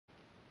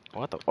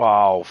What the?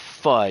 Oh,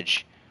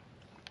 fudge.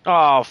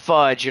 Oh,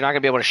 fudge. You're not going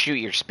to be able to shoot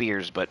your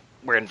spears, but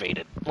we're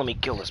invaded. Let me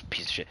kill this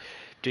piece of shit.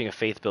 Doing a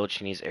faith build,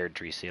 she needs air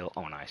tree seal.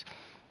 Oh, nice.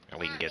 And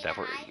we can get that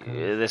for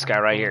this guy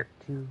right here.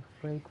 To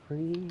break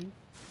free.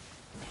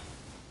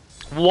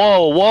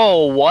 Whoa,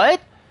 whoa, what?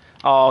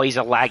 Oh, he's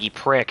a laggy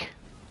prick.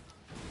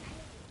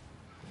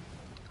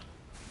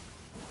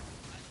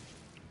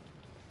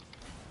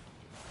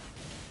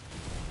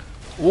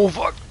 Oh,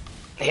 fuck.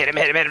 Hit him,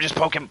 hit him, hit him. Just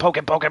poke him, poke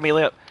him, poke him.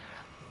 Lip.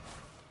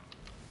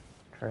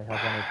 Trey, how's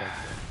anything?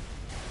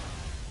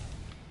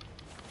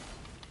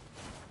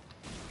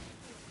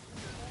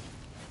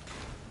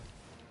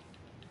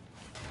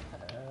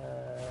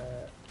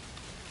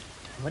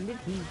 When did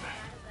he...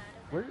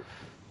 Where?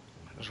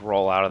 Just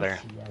roll out of there.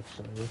 He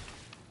actually...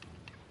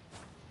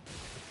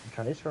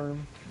 Try this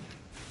room.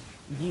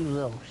 You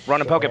little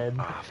Run and poke him.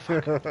 Oh,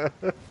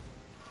 fuck.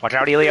 Watch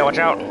out, Elio, watch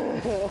out.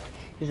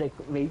 He's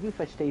like, maybe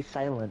if I stay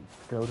silent,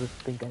 they'll just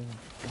think I'm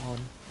gone.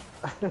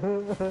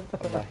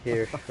 I'm not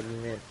here. What do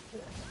you mean?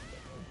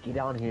 Get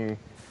on here.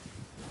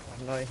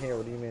 I'm not here.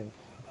 What do you mean?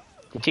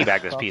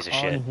 Teabag this piece of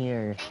shit.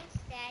 Here.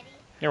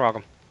 You're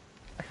welcome.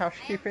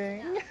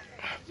 Housekeeping.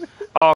 Oh,